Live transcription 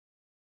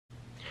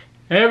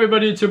Hey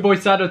everybody, it's your boy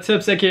Sato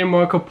Tips aka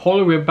Marco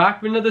Polo. We're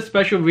back with another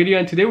special video,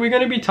 and today we're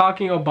going to be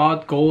talking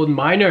about Gold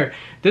Miner.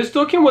 This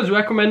token was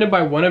recommended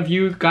by one of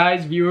you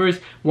guys, viewers,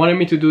 wanted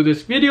me to do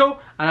this video,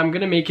 and I'm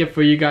going to make it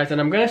for you guys.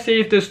 And I'm going to say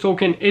if this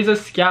token is a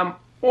scam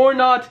or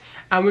not,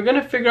 and we're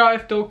going to figure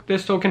out if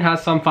this token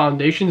has some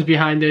foundations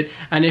behind it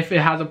and if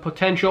it has a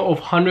potential of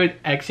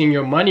 100xing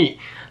your money.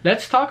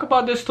 Let's talk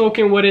about this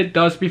token, what it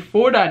does.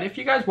 Before that, if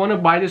you guys want to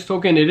buy this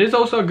token, it is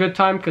also a good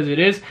time because it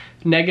is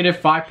negative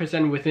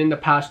 5% within the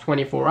past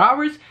 24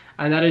 hours,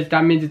 and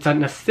that means it's on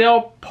the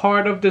sell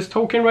part of this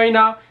token right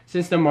now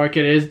since the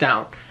market is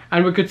down.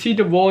 And we could see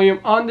the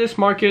volume on this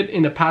market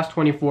in the past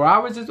 24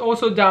 hours is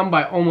also down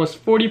by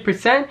almost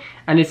 40%,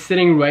 and it's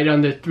sitting right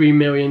on the $3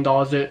 million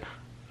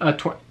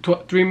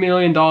 $3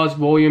 million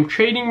volume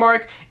trading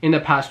mark in the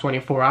past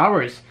 24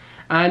 hours.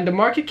 And the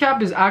market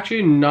cap is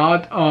actually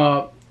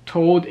not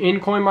told in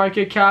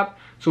CoinMarketCap,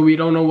 so we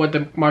don't know what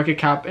the market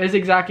cap is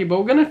exactly, but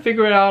we're gonna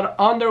figure it out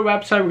on their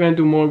website. We're gonna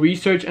do more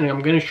research, and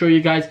I'm gonna show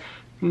you guys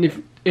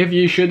if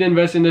you should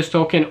invest in this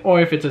token or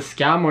if it's a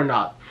scam or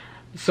not.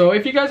 So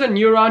if you guys are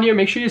new around here,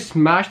 make sure you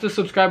smash the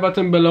subscribe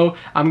button below.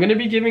 I'm going to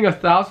be giving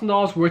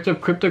 $1,000 worth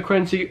of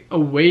cryptocurrency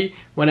away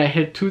when I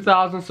hit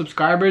 2,000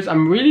 subscribers.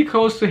 I'm really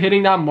close to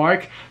hitting that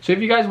mark. So if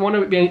you guys want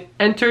to be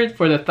entered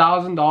for the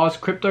 $1,000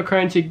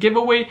 cryptocurrency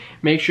giveaway,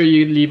 make sure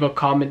you leave a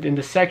comment in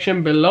the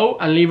section below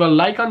and leave a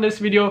like on this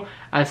video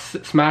and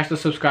smash the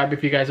subscribe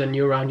if you guys are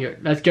new around here.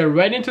 Let's get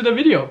right into the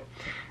video.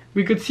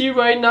 We could see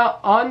right now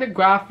on the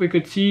graph, we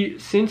could see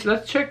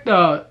let's check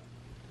the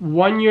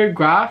 1 year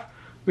graph.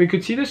 We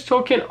could see this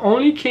token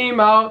only came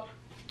out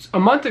a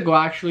month ago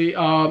actually.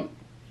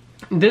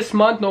 This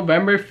month,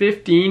 November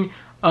 15,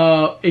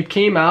 it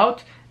came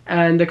out,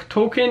 and the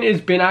token has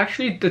been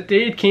actually, the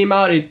day it came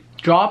out, it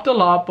dropped a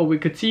lot, but we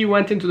could see it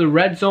went into the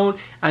red zone,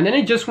 and then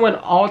it just went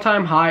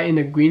all-time high in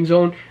the green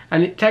zone.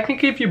 And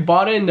technically, if you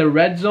bought it in the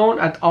red zone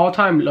at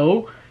all-time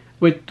low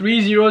with 3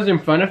 zeros in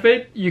front of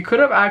it, you could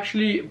have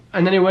actually,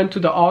 and then it went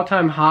to the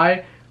all-time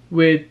high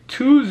with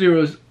 2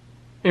 zeros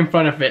in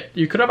front of it.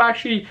 You could have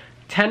actually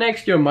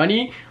 10x your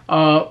money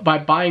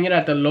by buying it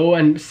at the low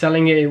and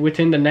selling it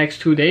within the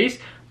next 2 days.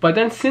 But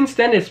then since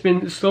then, it's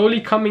been slowly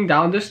coming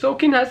down. This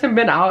token hasn't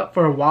been out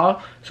for a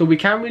while, so we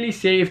can't really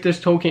say if this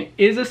token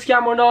is a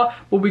scam or not.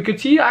 But we could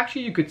see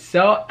actually you could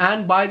sell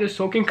and buy this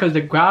token because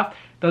the graph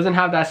doesn't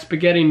have that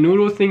spaghetti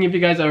noodle thing. If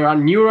you guys are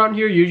new around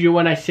here, usually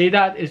when I say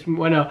that is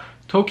when a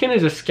token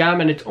is a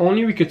scam, and it's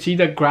only we could see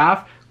the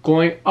graph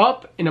going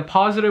up in a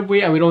positive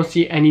way and we don't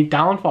see any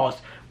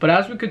downfalls. But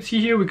as we could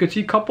see here, we could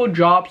see a couple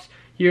drops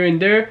here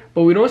and there,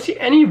 but we don't see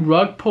any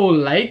rug pull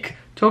like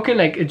token,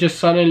 like it just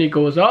suddenly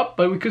goes up.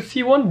 But we could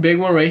see one big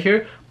one right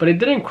here, but it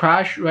didn't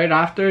crash right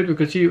after it. We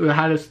could see it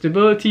had a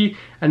stability,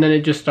 and then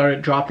it just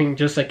started dropping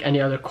just like any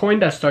other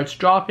coin that starts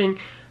dropping,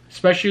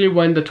 especially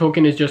when the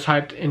token is just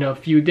hyped in a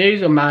few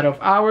days, a matter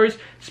of hours.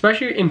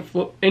 Especially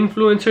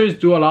influencers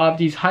do a lot of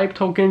these hype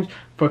tokens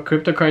for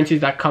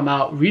cryptocurrencies that come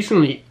out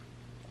recently.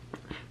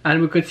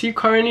 And we could see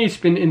currently it's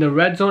been in the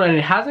red zone, and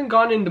it hasn't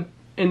gone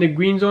in the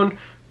green zone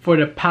for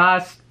the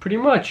past pretty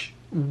much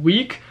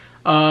week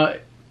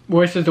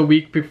versus the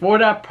week before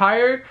that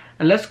prior.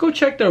 And let's go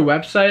check their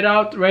website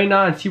out right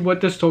now and see what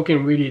this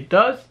token really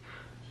does.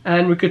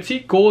 And we could see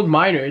Gold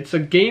Miner. It's a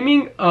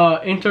gaming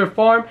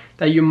interfarm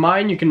that you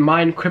can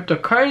mine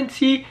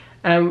cryptocurrency.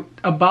 And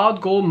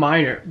about Gold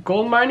Miner,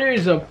 Gold Miner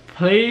is a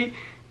play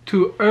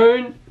to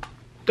earn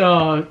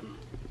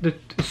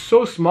it's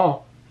so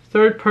small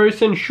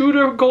third-person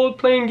shooter gold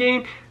playing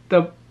game.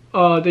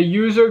 The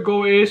user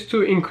goal is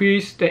to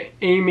increase the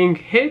aiming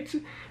hit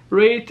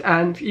rate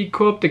and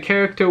equip the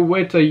character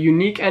with a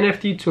unique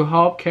NFT to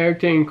help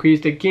character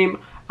increase the game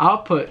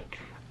output.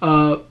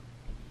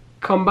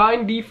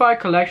 Combine DeFi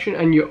collection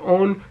and your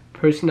own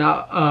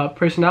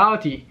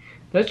personality.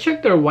 Let's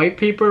check their white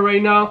paper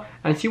right now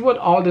and see what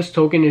all this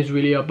token is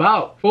really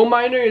about. Gold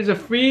Miner is a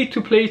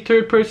free-to-play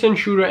third-person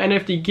shooter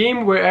NFT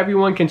game where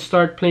everyone can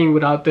start playing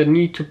without the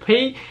need to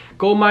pay.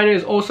 Gold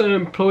Miner also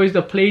employs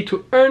the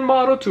play-to-earn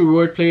model to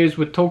reward players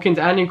with tokens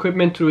and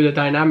equipment through the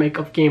dynamic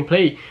of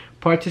gameplay.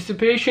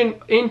 Participation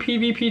in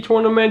PvP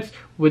tournaments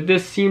with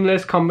this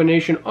seamless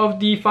combination of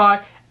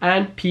DeFi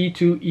and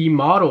P2E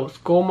models.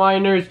 Gold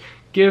Miners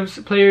gives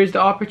players the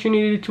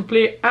opportunity to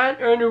play and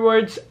earn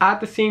rewards at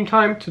the same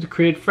time to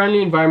create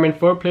friendly environment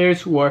for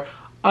players who are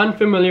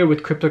unfamiliar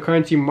with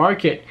cryptocurrency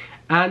market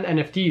and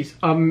NFTs.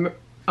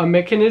 A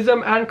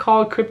mechanism and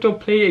called crypto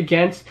play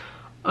against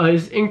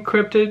is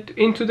encrypted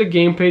into the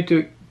gameplay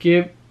to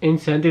give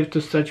incentive to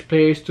such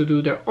players to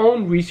do their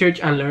own research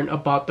and learn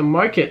about the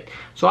market.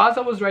 So as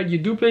I was right, you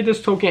do play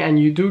this token and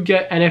you do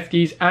get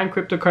NFTs and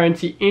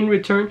cryptocurrency in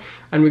return,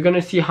 and we're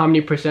gonna see how many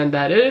percent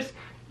that is.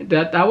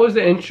 That was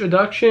the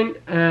introduction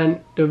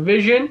and the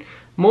vision.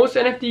 Most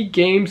NFT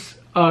games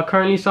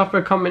currently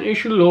suffer common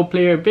issue, low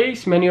player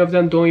base. Many of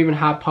them don't even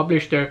have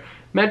published their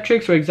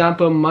metrics, for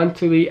example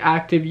monthly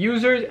active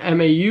users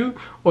MAU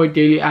or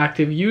daily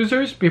active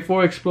users.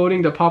 Before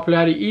exploding the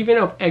popularity even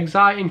of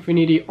Exile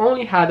Infinity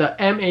only had a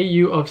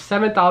MAU of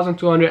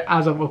 7,200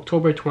 as of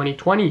October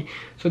 2020.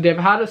 So they've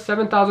had a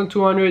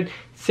 7,200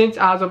 since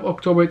as of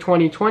October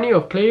 2020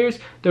 of players.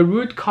 The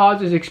root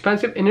cause is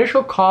expensive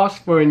initial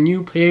cost for a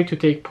new player to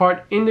take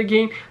part in the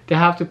game. They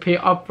have to pay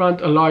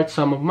upfront a large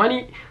sum of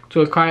money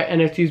to acquire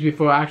NFTs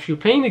before actually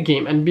playing the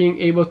game and being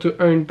able to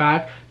earn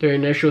back their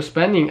initial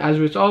spending. As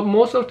a result,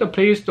 most of the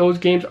players those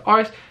games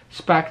are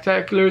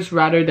spectaculars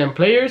rather than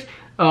players.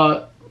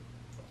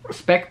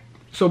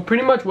 So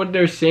pretty much what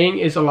they're saying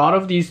is a lot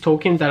of these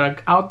tokens that are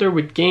out there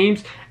with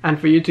games, and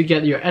for you to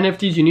get your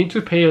NFTs you need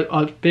to pay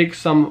a big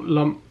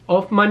sum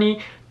of money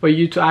for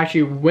you to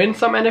actually win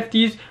some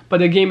NFTs, but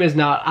the game is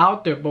not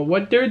out there. But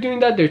what they're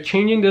doing, that they're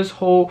changing this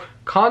whole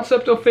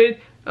concept of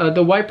it.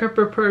 The white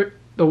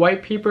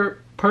paper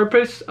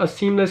purpose, a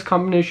seamless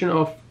combination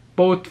of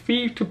both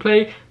free to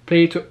play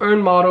to earn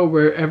model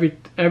where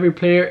every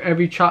player,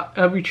 every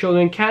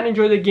children can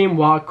enjoy the game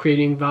while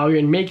creating value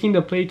and making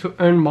the play to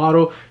earn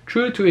model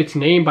true to its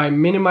name by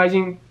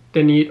minimizing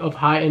the need of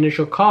high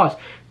initial cost.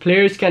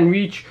 Players can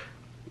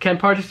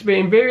participate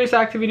in various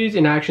activities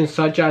in actions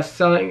such as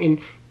selling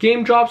in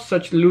game drops,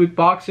 such loot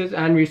boxes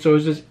and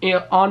resources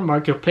on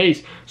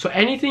marketplace. So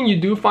anything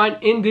you do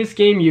find in this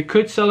game, you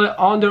could sell it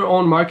on their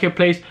own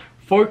marketplace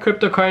for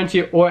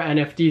cryptocurrency or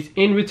NFTs,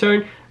 in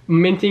return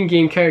minting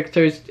game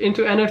characters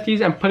into NFTs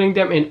and putting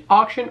them in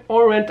auction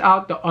or rent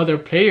out to other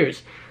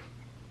players.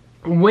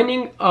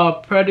 Winning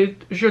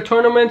prediction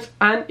tournaments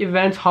and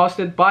events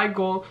hosted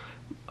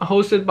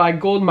by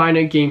Gold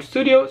Miner Game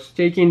Studios,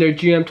 staking their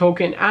GM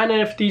token and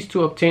NFTs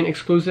to obtain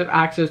exclusive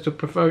access to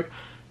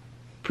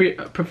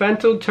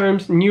preferential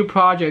terms, new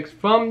projects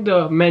from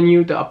the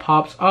menu that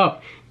pops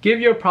up. Give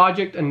your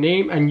project a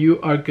name and you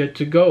are good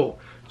to go.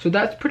 So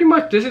that's pretty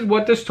much, this is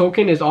what this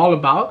token is all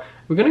about.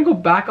 We're gonna go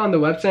back on the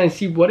website and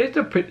see what is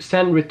the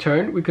percent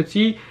return. We could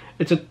see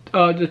it's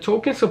the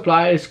token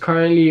supply is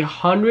currently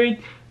 $100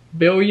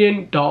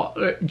 billion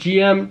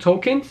GM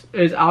tokens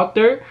is out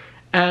there,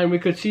 and we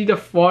could see the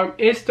farm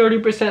is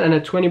 30% and a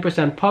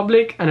 20%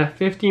 public and a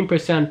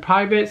 15%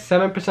 private,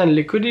 7%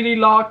 liquidity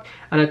locked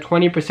and a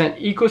 20%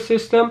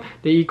 ecosystem,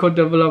 the eco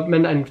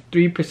development, and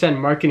 3%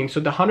 marketing. So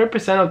the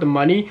 100% of the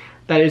money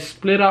that is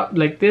split up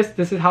like this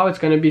is how it's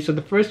going to be. So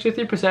the first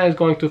 50% is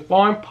going to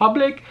farm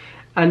public,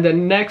 and the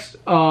next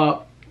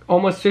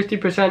almost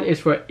 50% is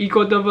for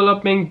eco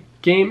development,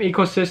 game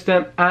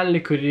ecosystem, and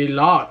liquidity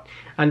locked,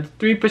 and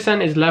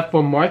 3% is left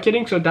for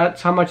marketing. So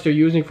that's how much they're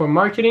using for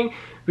marketing.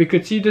 We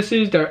could see this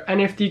is their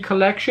NFT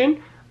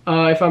collection,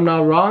 if I'm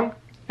not wrong,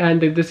 and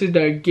this is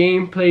their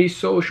gameplay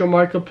social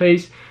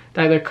marketplace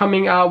that they're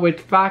coming out with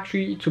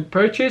factory to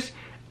purchase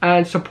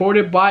and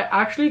supported by,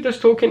 actually this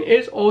token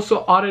is also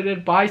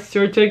audited by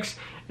Certix.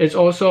 It's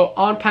also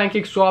on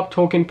PancakeSwap,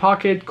 Token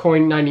Pocket,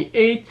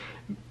 Coin98,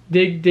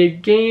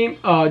 Dig Game,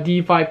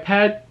 DeFi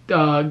Pet,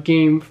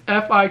 Game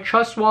FI,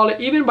 Trust Wallet,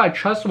 even by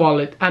Trust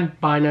Wallet and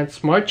Binance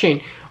Smart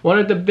Chain. One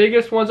of the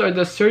biggest ones are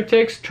the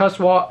Certix, Trust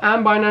Wallet,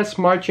 and Binance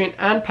Smart Chain,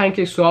 and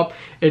PancakeSwap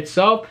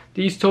itself.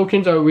 These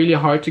tokens are really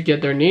hard to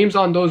get their names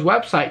on those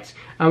websites.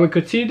 And we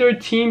could see their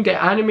team, they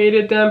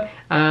animated them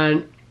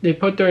and they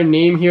put their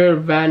name here: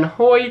 Van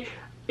Hoy,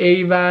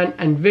 Avan,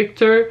 and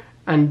Victor,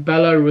 and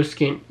Bella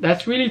Ruskin.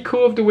 That's really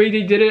cool of the way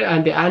they did it,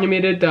 and they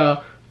animated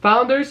the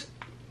founders.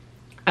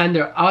 And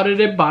they're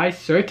audited by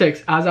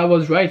Certix. As I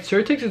was right,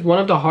 Certix is one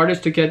of the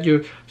hardest to get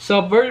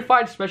yourself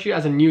verified, especially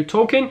as a new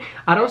token.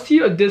 I don't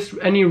see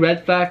any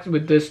red flags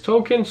with this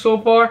token so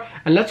far.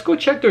 And let's go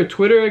check their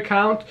Twitter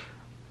account.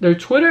 Their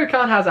Twitter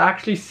account has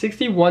actually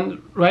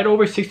right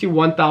over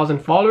 61,000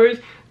 followers.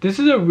 This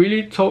is a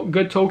really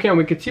good token, and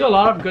we could see a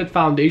lot of good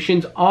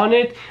foundations on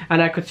it.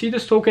 And I could see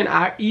this token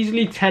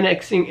easily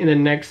 10xing in the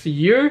next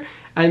year.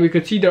 And we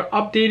could see they're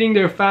updating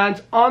their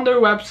fans on their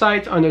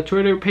websites, on their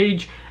Twitter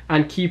page,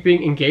 and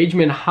keeping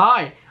engagement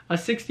high. A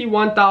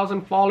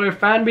 61,000 follower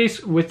fan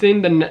base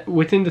within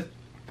the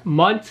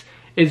month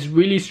is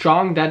really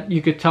strong. That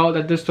you could tell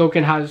that this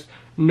token has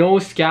no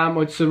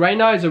scam. So right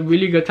now is a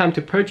really good time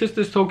to purchase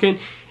this token,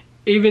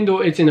 even though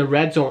it's in a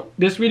red zone.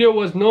 This video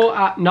was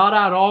not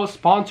at all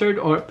sponsored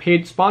or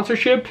paid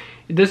sponsorship.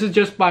 This is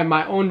just by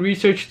my own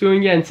research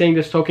doing it and saying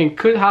this token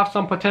could have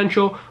some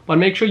potential, but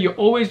make sure you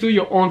always do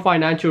your own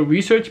financial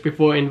research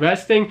before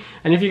investing.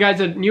 And if you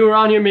guys are new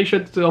around here, make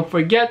sure to don't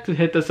forget to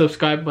hit the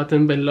subscribe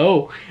button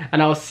below,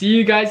 and I'll see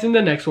you guys in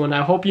the next one.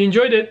 I hope you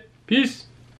enjoyed it. Peace.